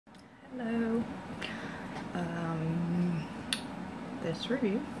Hello. This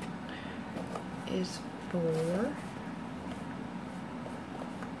review is for,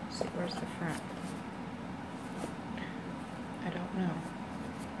 let's see, where's the front? I don't know.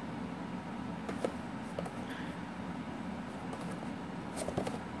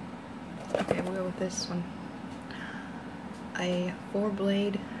 Okay, we'll go with this one. A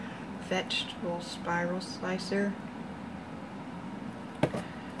 4-blade vegetable spiral slicer.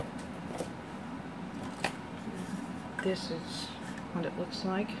 This is what it looks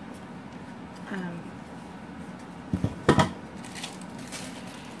like.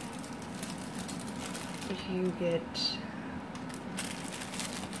 You get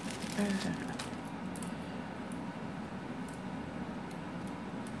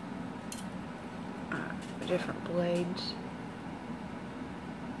different blades,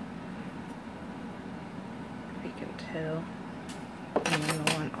 if you can tell, and then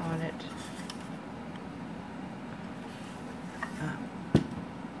the one on it.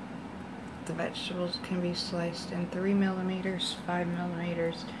 The vegetables can be sliced in 3 millimeters, 5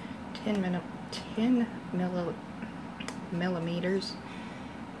 millimeters, 10 millimeters,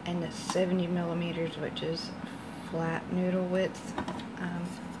 and the 70 millimeters, which is flat noodle width.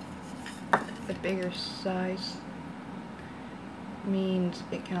 The bigger size means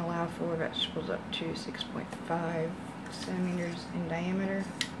it can allow for vegetables up to 6.5 centimeters in diameter.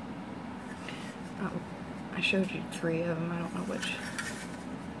 I showed you 3 of them. I don't know which.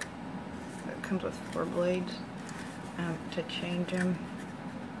 It comes with 4 blades to change them.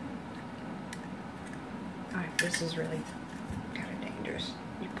 Alright, this is really kind of dangerous.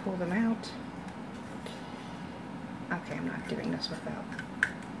 You pull them out. Okay, I'm not doing this without.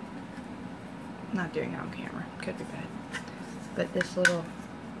 Not doing it on camera. Could be bad. But this little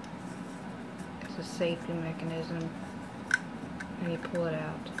is a safety mechanism. And you pull it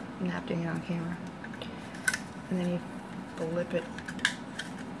out. I'm not doing it on camera. And then you flip it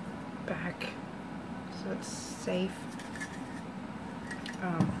back so it's safe.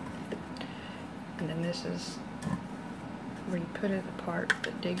 And then this is where you put it the part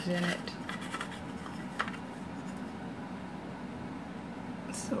that digs in it.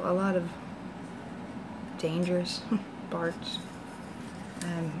 So a lot of dangerous parts.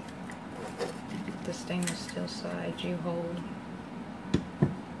 The stainless steel side you hold.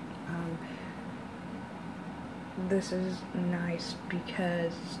 This is nice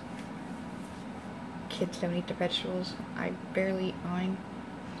because kids don't eat the vegetables. I barely eat mine.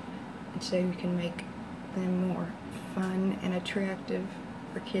 And so you can make them more fun and attractive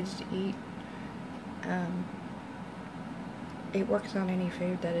for kids to eat. It works on any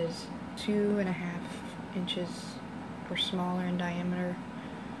food that is 2.5 inches or smaller in diameter.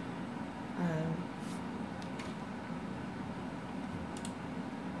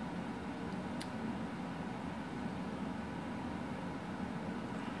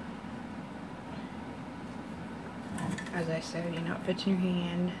 As I said, you know, it fits in your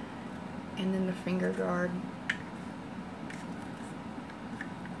hand, and then the finger guard,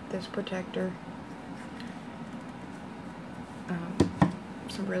 this protector.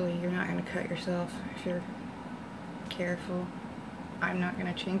 So really, you're not going to cut yourself if you're careful. I'm not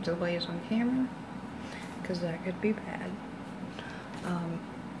going to change the blades on camera because that could be bad.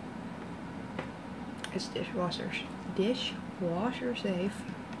 It's dishwasher safe.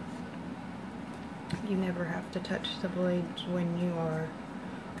 You never have to touch the blades when you are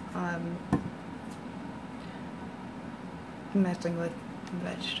messing with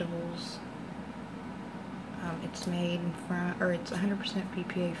vegetables. It's made it's 100%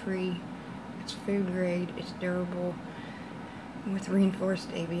 BPA free. It's food grade. It's durable with reinforced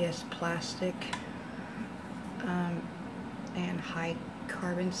ABS plastic and high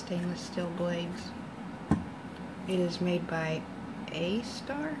carbon stainless steel blades. It is made by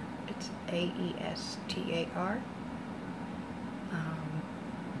A-Star. It's A-E-S-T-A-R.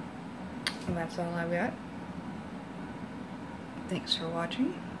 And that's all I've got. Thanks for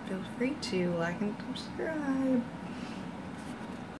watching. Feel free to like and subscribe.